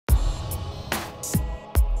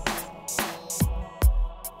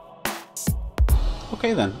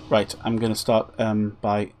Okay then, right, I'm going to start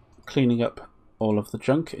by cleaning up all of the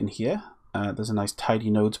junk in here. There's a nice tidy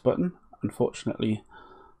nodes button. Unfortunately,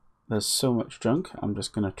 there's so much junk, I'm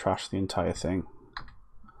just going to trash the entire thing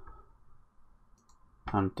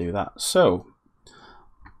and do that. So,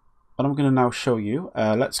 what I'm going to now show you,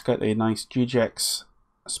 let's get a nice GGX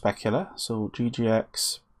specular. So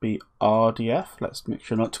GGX BRDF, let's make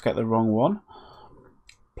sure not to get the wrong one.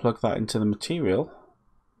 Plug that into the material.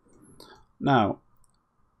 Now,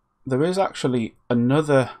 there is actually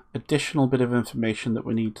another additional bit of information that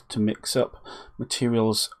we need to mix up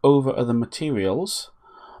materials over other materials,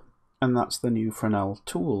 and that's the new Fresnel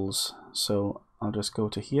tools. So I'll just go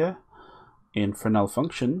to here. In Fresnel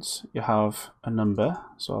functions, you have a number,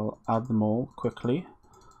 so I'll add them all quickly.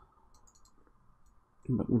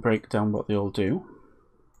 We can break down what they all do.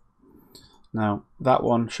 Now, that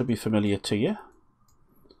one should be familiar to you.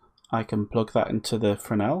 I can plug that into the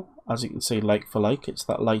Fresnel. As you can see, like for like, it's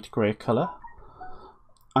that light grey colour.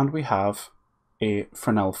 And we have a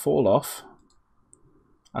Fresnel fall off.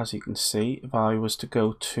 As you can see, if I was to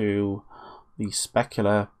go to the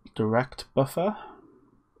specular direct buffer,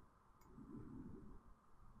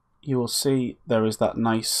 you will see there is that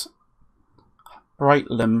nice bright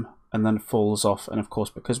limb and then falls off. And of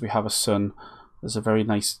course, because we have a sun, there's a very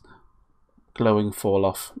nice glowing fall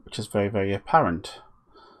off, which is very, very apparent.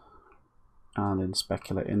 And in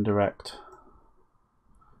specular indirect,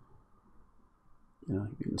 you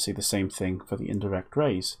can see the same thing for the indirect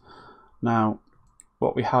rays. Now,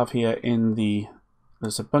 what we have here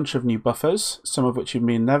there's a bunch of new buffers, some of which you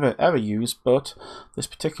may never ever use, but this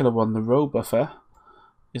particular one, the row buffer,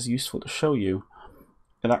 is useful to show you.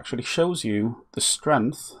 It actually shows you the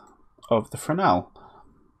strength of the Fresnel.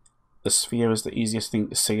 The sphere is the easiest thing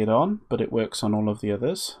to see it on, but it works on all of the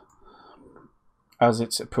others. As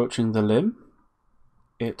it's approaching the limb,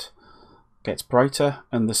 it gets brighter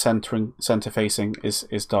and the center facing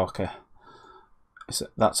is darker.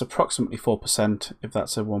 That's approximately 4% if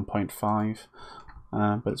that's a 1.5,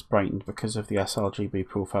 but it's brightened because of the sRGB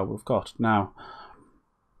profile we've got. Now,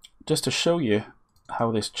 just to show you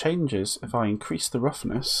how this changes, if I increase the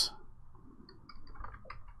roughness,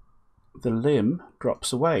 the limb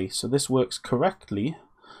drops away. So this works correctly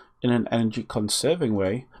in an energy conserving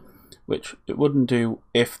way, which it wouldn't do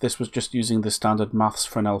if this was just using the standard maths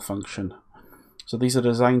Fresnel function. So these are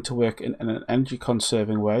designed to work in an energy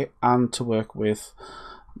conserving way and to work with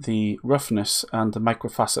the roughness and the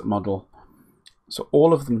microfacet model. So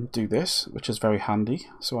all of them do this, which is very handy.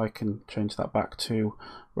 So I can change that back to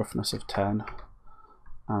roughness of 10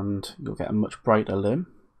 and you'll get a much brighter limb.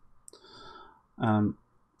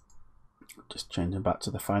 Just changing back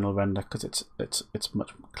to the final render because it's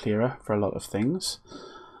much clearer for a lot of things.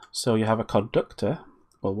 So you have a conductor.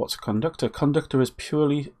 Well, what's a conductor? Conductor is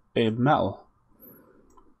purely a metal.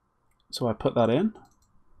 So I put that in.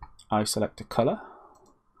 I select a color.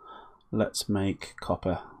 Let's make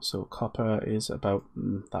copper. So copper is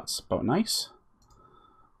that's about nice.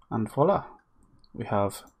 And voila, we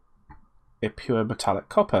have a pure metallic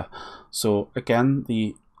copper. So again,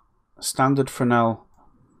 the standard Fresnel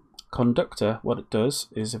conductor, what it does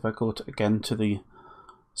is if I go again to the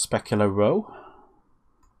specular row,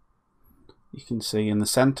 you can see in the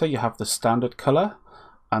center you have the standard color,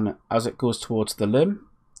 and as it goes towards the limb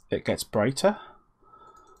it gets brighter.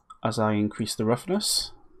 As I increase the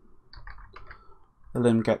roughness, the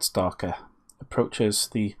limb gets darker, approaches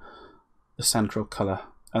the central color,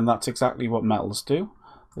 and that's exactly what metals do.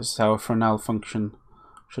 This is how a Fresnel function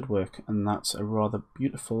should work, and that's a rather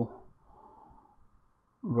beautiful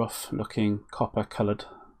rough looking copper colored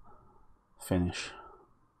finish.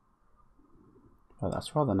 Well,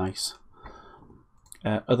 that's rather nice.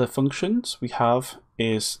 Other functions we have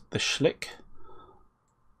is the schlick.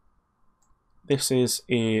 This is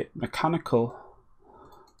a mechanical,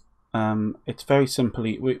 it's very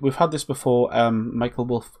simply, we've had this before. Michael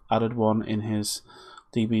Wolf added one in his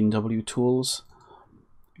DB&W tools.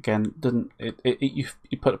 Again,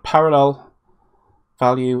 you put a parallel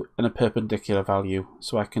value and a perpendicular value,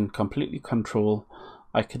 so I can completely control.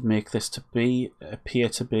 I could make this to appear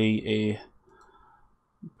to be a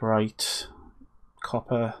bright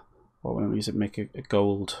copper, or when we use it, make a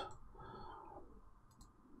gold,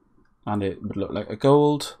 and it would look like a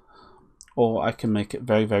gold, or I can make it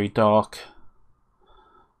very, very dark.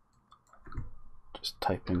 Just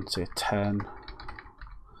type in, say, 10,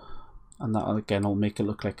 and that again will make it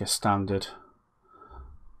look like a standard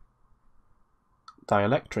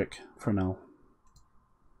dielectric Fresnel.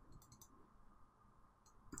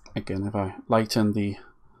 Again, if I lighten the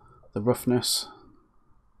roughness,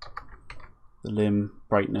 the limb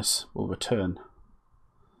brightness will return.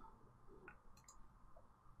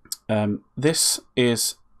 This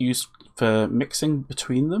is used for mixing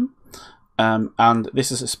between them, and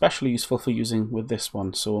this is especially useful for using with this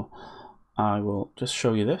one. So I will just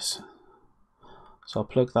show you this. So I'll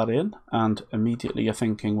plug that in, and immediately you're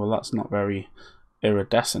thinking, well, that's not very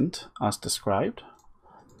iridescent as described.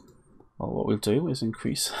 Well, what we'll do is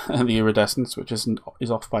increase the iridescence, which is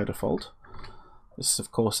off by default. This is,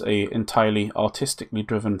 of course, a entirely artistically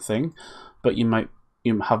driven thing, but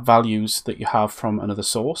you have values that you have from another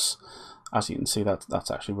source. As you can see,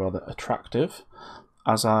 that's actually rather attractive.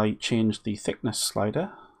 As I change the thickness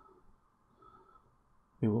slider,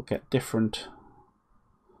 we will get different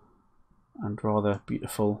and rather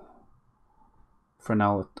beautiful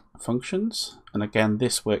Fresnel functions. And again,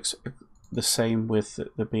 this works the same with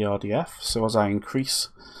the BRDF. So as I increase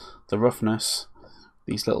the roughness,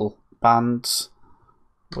 these little bands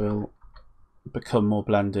will become more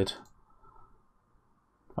blended.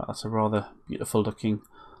 But that's a rather beautiful looking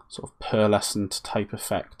sort of pearlescent type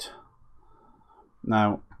effect.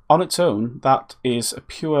 Now, on its own, that is a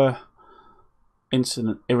pure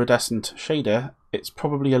incident iridescent shader. It's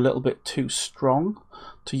probably a little bit too strong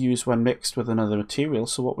to use when mixed with another material.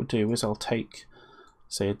 So what we'll do is I'll take,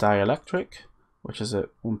 say, a dielectric, which is at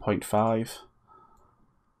 1.5,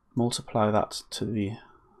 multiply that to the,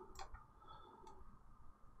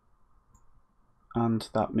 and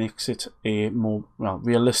that makes it a more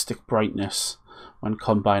realistic brightness when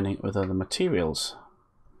combining it with other materials.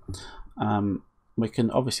 We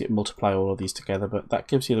can obviously multiply all of these together, but that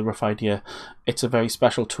gives you the rough idea. It's a very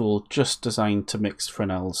special tool just designed to mix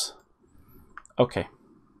Fresnels. Okay.